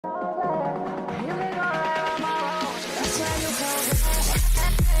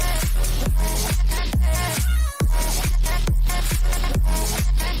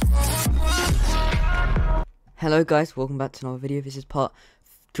Hello guys, welcome back to another video. This is part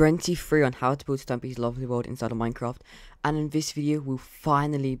 23 on how to build Stampy's lovely world inside of Minecraft. And in this video, we'll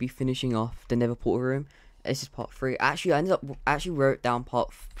finally be finishing off the Nether portal room. This is part 3. Actually, I wrote down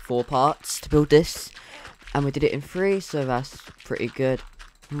part 4 parts to build this. And we did it in 3, so that's pretty good.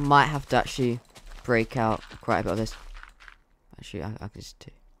 Might have to actually break out quite a bit of this. Actually, I can just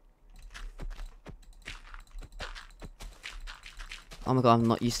do. Oh my god, I'm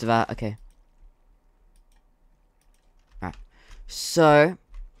not used to that. Okay. Right. So,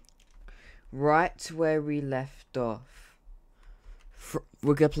 right where we left off,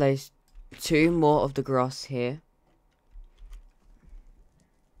 we're going to place 2 more of the grass here.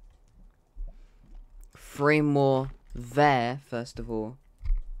 3 more there, first of all.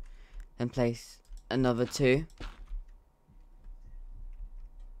 Then place another 2.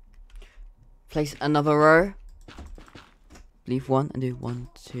 Place another row. Leave 1 and do 1,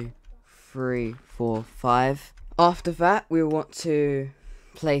 2, 3, 4, 5. After that, we want to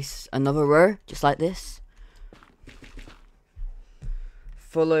place another row, just like this.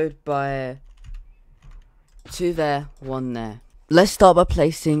 Followed by 2 there, 1 there. Let's start by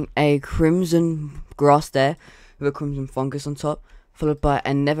placing a crimson grass there with a crimson fungus on top. Followed by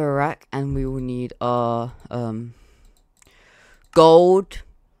a nether rack, and we will need our nether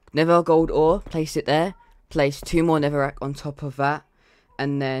gold ore. Place it there. Place 2 more netherrack on top of that,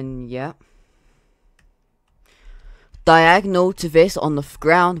 and then yeah, diagonal to this on the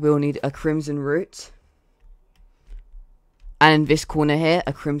ground we'll need a crimson root, and in this corner here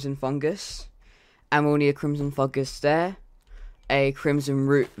a crimson fungus, and we'll need a crimson fungus there, a crimson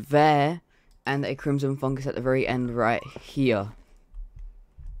root there, and a crimson fungus at the very end right here.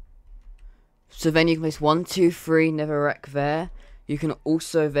 So then you can place 1, 2, 3 netherrack there. You can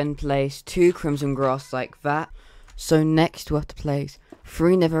also then place 2 crimson grass like that. So next we'll have to place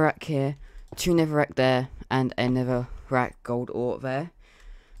 3 netherrack here, 2 netherrack there, and a netherrack gold ore there.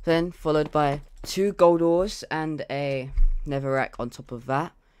 Then followed by 2 gold ores and a netherrack on top of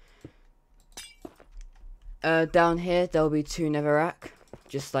that. Down here there'll be 2 netherrack,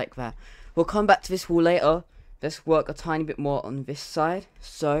 just like that. We'll come back to this wall later. Let's work a tiny bit more on this side.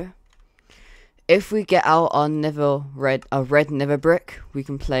 So if we get out our red nether brick, we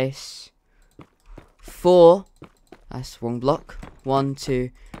can place 4. That's wrong block. 1, 2,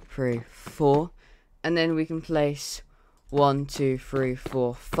 3, 4, and then we can place 1, 2, 3,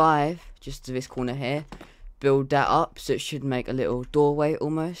 4, 5 just to this corner here. Build that up so it should make a little doorway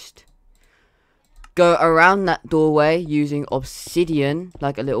almost. Go around that doorway using obsidian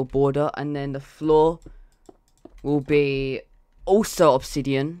like a little border, and then the floor will be also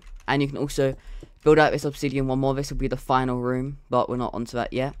obsidian, and you can also build out this obsidian one more. This will be the final room, but we're not onto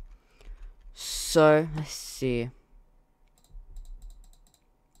that yet. So, let's see.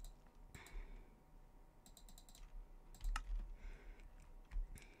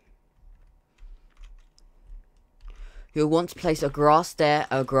 You'll want to place a grass there,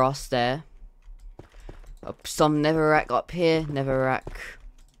 some netherrack up here, netherrack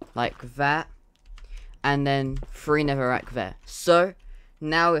like that, and then 3 netherrack there. So,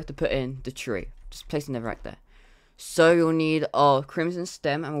 now we have to put in the tree. Just place a netherrack there. So you'll need our crimson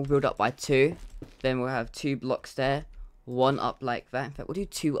stem, and we'll build up by 2. Then we'll have 2 blocks there, 1 up like that. In fact, we'll do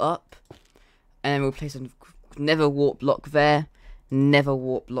 2 up, and then we'll place a nether warp block there, nether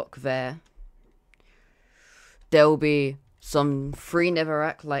warp block there. There will be some 3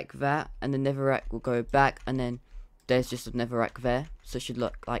 netherrack like that, and the netherrack will go back, and then there's just a netherrack there. So it should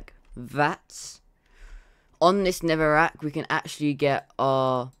look like that. On this netherrack, we can actually get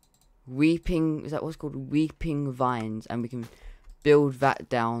our weeping, is that what's called, weeping vines, and we can build that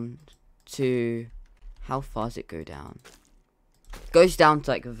down to, how far does it go down? It goes down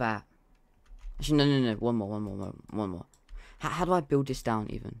to like that. Actually, no, one more. How do I build this down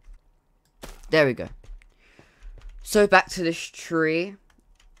even? There we go. So back to this tree,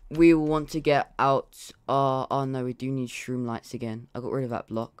 we will want to get out our, oh no, we do need shroom lights again. I got rid of that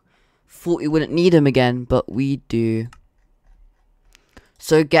block. Thought we wouldn't need them again, but we do.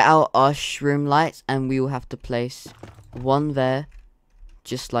 So get out our shroom lights, and we will have to place 1 there,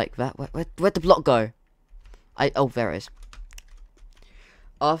 just like that. Where'd the block go? Oh, there it is.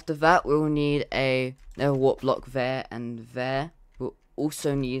 After that, we'll need a warp block there and there. We'll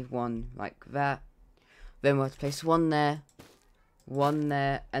also need 1 like that. Then we'll have to place 1 there,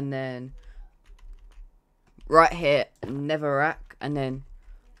 and then right here, netherrack, and then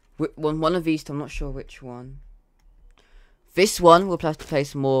one of these, I'm not sure which one. This one, we'll have to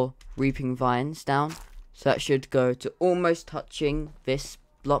place more reaping vines down. So that should go to almost touching this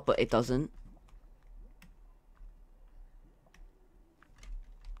block, but it doesn't.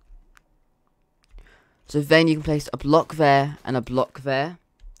 So then you can place a block there and a block there.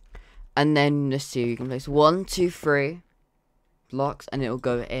 And then, let's see, you can place 1, 2, 3 blocks and it'll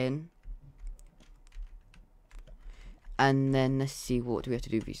go in. And then, let's see, what do we have to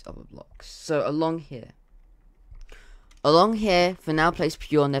do with these other blocks? So, along here, for now, place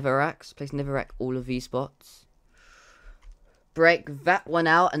pure netherracks. Place netherrack all of these spots. Break that one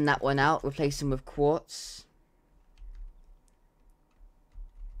out and that one out. Replace them with quartz.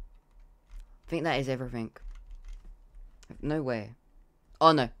 I think that is everything. No way.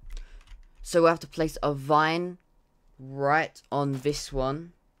 Oh, no. So, we'll have to place a vine right on this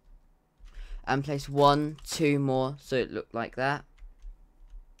one. And place 1, 2 more, so it looked like that.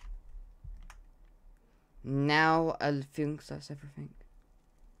 Now, I think that's everything.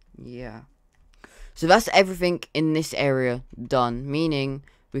 Yeah. So that's everything in this area done. Meaning,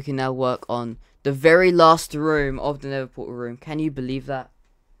 we can now work on the very last room of the nether portal room. Can you believe that?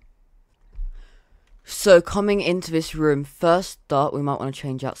 So, coming into this room, first up, we might want to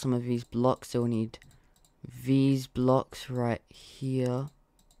change out some of these blocks. So, we'll need these blocks right here.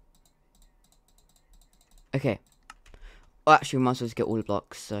 Okay. Oh, actually, we might as well just get all the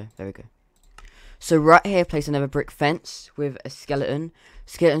blocks. So, there we go. So, right here, place another brick fence with a skeleton.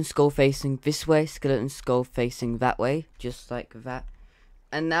 Skeleton skull facing this way. Skeleton skull facing that way. Just like that.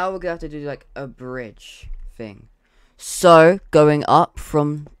 And now we're going to have to do, like, a bridge thing. So, going up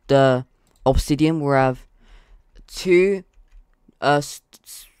from the obsidian, we'll have 2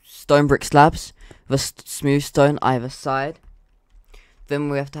 stone brick slabs with a smooth stone either side. Then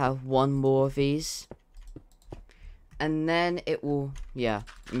we have to have 1 more of these. And then it will, yeah,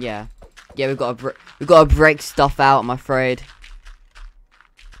 we've got to break stuff out, I'm afraid.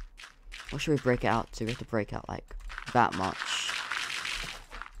 What should we break it out to? We have to break out, like, that much.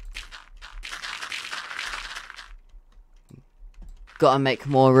 Gotta make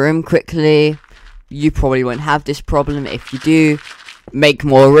more room quickly. You probably won't have this problem. If you do, make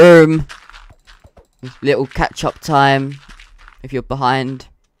more room. Little catch-up time. If you're behind.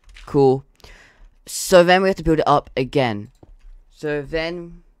 Cool. So then we have to build it up again. So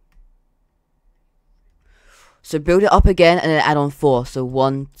build it up again and then add on 4. So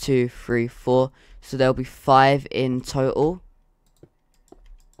 1, 2, 3, 4. So there'll be 5 in total.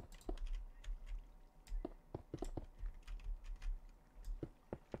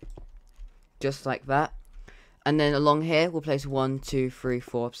 Just like that. And then along here we'll place 1, 2, 3,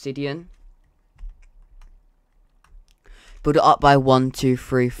 4 obsidian. Build it up by 1, 2,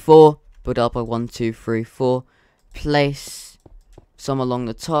 3, 4. Build up by 1, 2, 3, 4. Place some along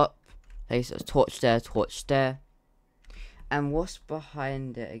the top. Place a torch there. And what's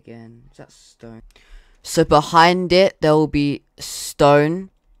behind it again? Is that stone? So behind it there will be stone.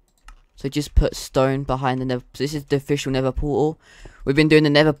 So just put stone behind the nether. So this is the official nether portal. We've been doing the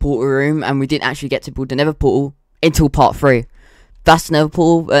nether portal room and we didn't actually get to build the nether portal until part 3. That's the nether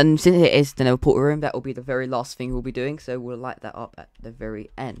portal, and since it is the nether portal room, that will be the very last thing we'll be doing. So we'll light that up at the very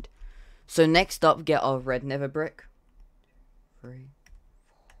end. So next up, get our red nether brick. 3,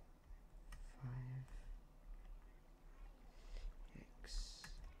 4, 5, 6.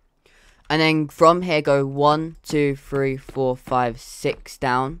 And then from here go 1, 2, 3, 4, 5, 6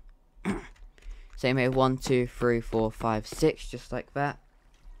 down. Same here, 1, 2, 3, 4, 5, 6, just like that.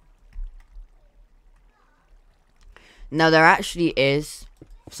 Now there actually is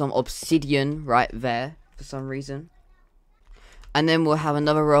some obsidian right there for some reason. And then we'll have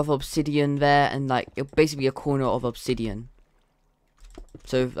another row of obsidian there, and like basically a corner of obsidian.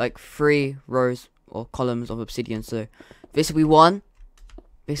 So like 3 rows or columns of obsidian. So this will be 1,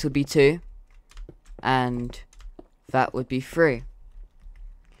 this would be 2, and that would be 3.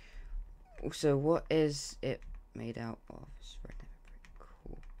 Also, what is it made out of? It's red nether brick.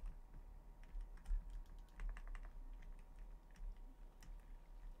 Cool.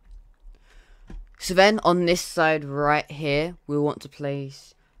 So then on this side right here, we want to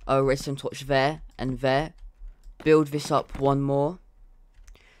place a redstone torch there and there. Build this up 1 more.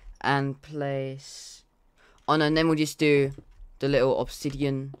 And place... Oh no, and then we'll just do the little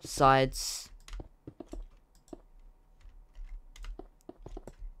obsidian sides.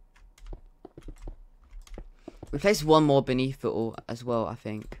 We place 1 more beneath it all as well, I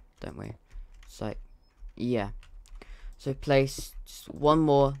think, don't we? It's like, yeah. So place just 1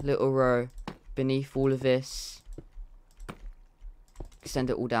 more little row beneath all of this. Extend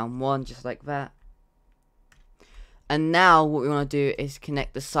it all down 1, just like that. And now what we want to do is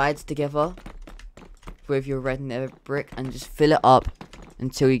connect the sides together with your red nether brick and just fill it up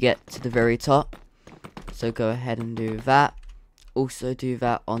until you get to the very top. So go ahead and do that. Also do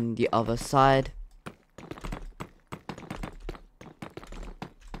that on the other side.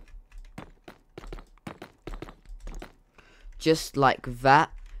 just like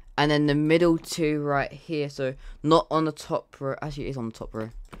that. And then the middle two right here, so not on the top row, actually it is on the top row.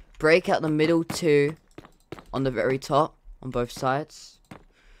 Break out the middle two on the very top, on both sides.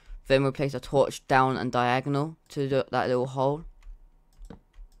 Then we'll place a torch down and diagonal to that little hole.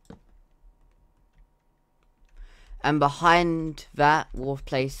 And behind that, we'll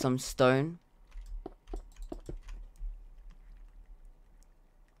place some stone.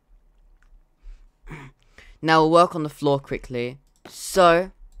 Now we'll work on the floor quickly.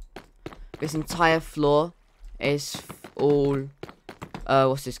 So, this entire floor is all,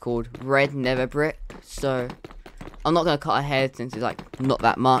 what's this called? Red nether brick. So, I'm not going to cut ahead since it's like not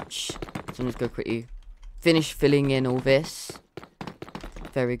that much. So I'm just going to quickly finish filling in all this.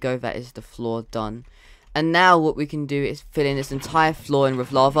 There we go, that is the floor done. And now what we can do is fill in this entire floor in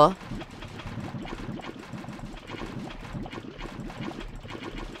with lava.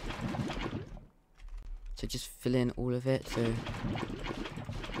 So just fill in all of it, so...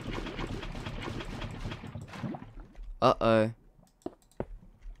 Uh-oh.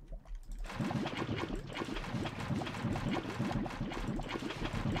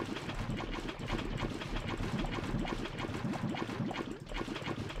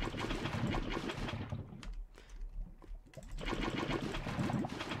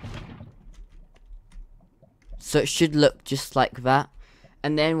 So it should look just like that.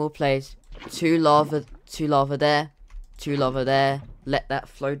 And then we'll place two lava there, two lava there. Let that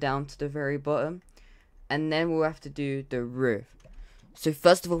flow down to the very bottom. And then we'll have to do the roof. So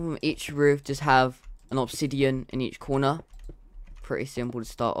first of all, from each roof, just have an obsidian in each corner. Pretty simple to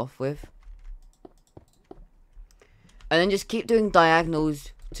start off with. And then just keep doing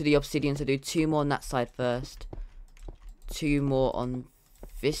diagonals to the obsidian. So do 2 more on that side first. 2 more on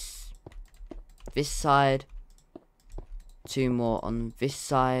this side. 2 more on this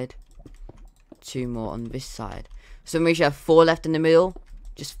side. 2 more on this side. So we should have 4 left in the middle.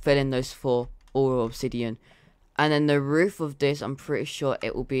 Just fill in those 4, all obsidian. And then the roof of this, I'm pretty sure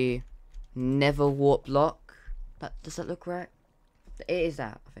it will be Nether warp block. Does that look right? It is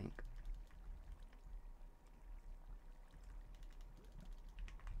that, I think.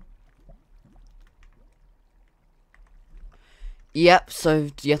 Yep, so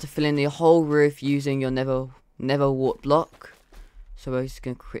you have to fill in the whole roof using your Nether warp block. So we're just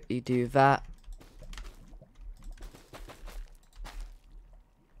going to quickly do that.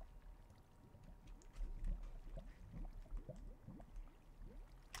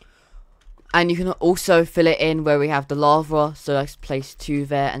 And you can also fill it in where we have the lava. So let's place 2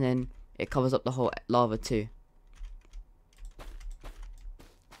 there and then it covers up the whole lava too.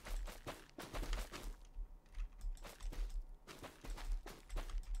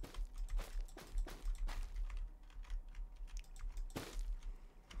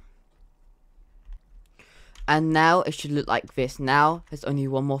 And now it should look like this. Now there's only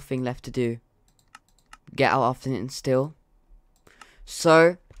one more thing left to do. Get out after it still.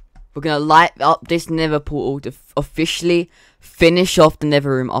 So we're going to light up this nether portal to officially finish off the nether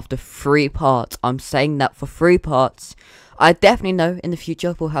room after 3 parts. I'm saying that for 3 parts. I definitely know in the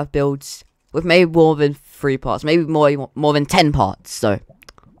future we'll have builds with maybe more than 3 parts. Maybe more than 10 parts. So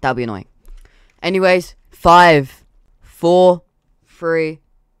that'll be annoying. Anyways, 5, 4, 3,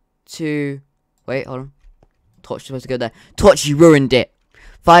 2... Wait, hold on. Torch supposed to go there. Torch, you ruined it.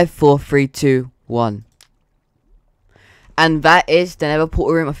 5, 4, 3, 2, 1. And that is the nether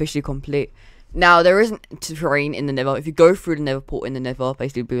portal room officially complete. Now, there isn't terrain in the nether. If you go through the nether portal in the nether,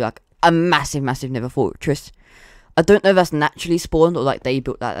 basically it'll be like a massive, massive nether fortress. I don't know if that's naturally spawned or like they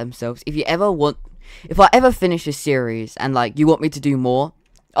built that themselves. If I ever finish this series and like you want me to do more,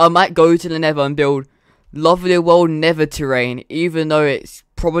 I might go to the nether and build Lovelier world nether terrain, even though it's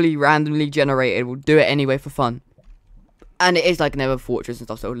probably randomly generated. We'll do it anyway for fun. And it is like nether fortress and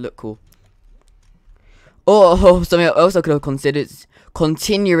stuff, so it'll look cool. Or something I also could have considered is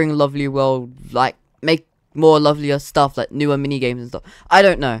continuing Lovelier world, like make more lovelier stuff, like newer mini games and stuff. I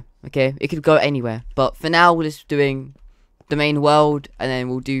don't know, okay? It could go anywhere. But for now, we're just doing the main world, and then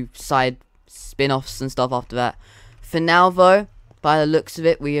we'll do side spin-offs and stuff after that. For now, though, by the looks of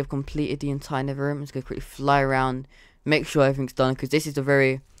it, we have completed the entire nether room. I'm just going to quickly fly around, make sure everything's done, because this is a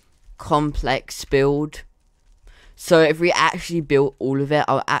very complex build. So if we actually built all of it,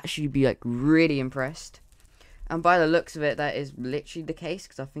 I'll actually be like really impressed. And by the looks of it, that is literally the case,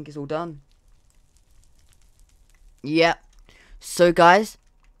 because I think it's all done. Yep. So guys,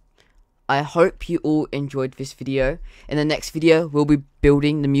 I hope you all enjoyed this video. In the next video, we'll be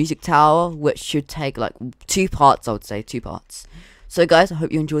building the music tower, which should take like 2 parts, I would say, 2 parts. So guys, I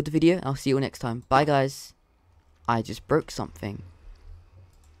hope you enjoyed the video, and I'll see you all next time. Bye guys. I just broke something.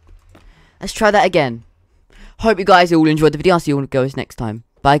 Let's try that again. Hope you guys all enjoyed the video. I'll see you all guys next time.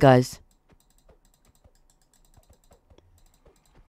 Bye, guys.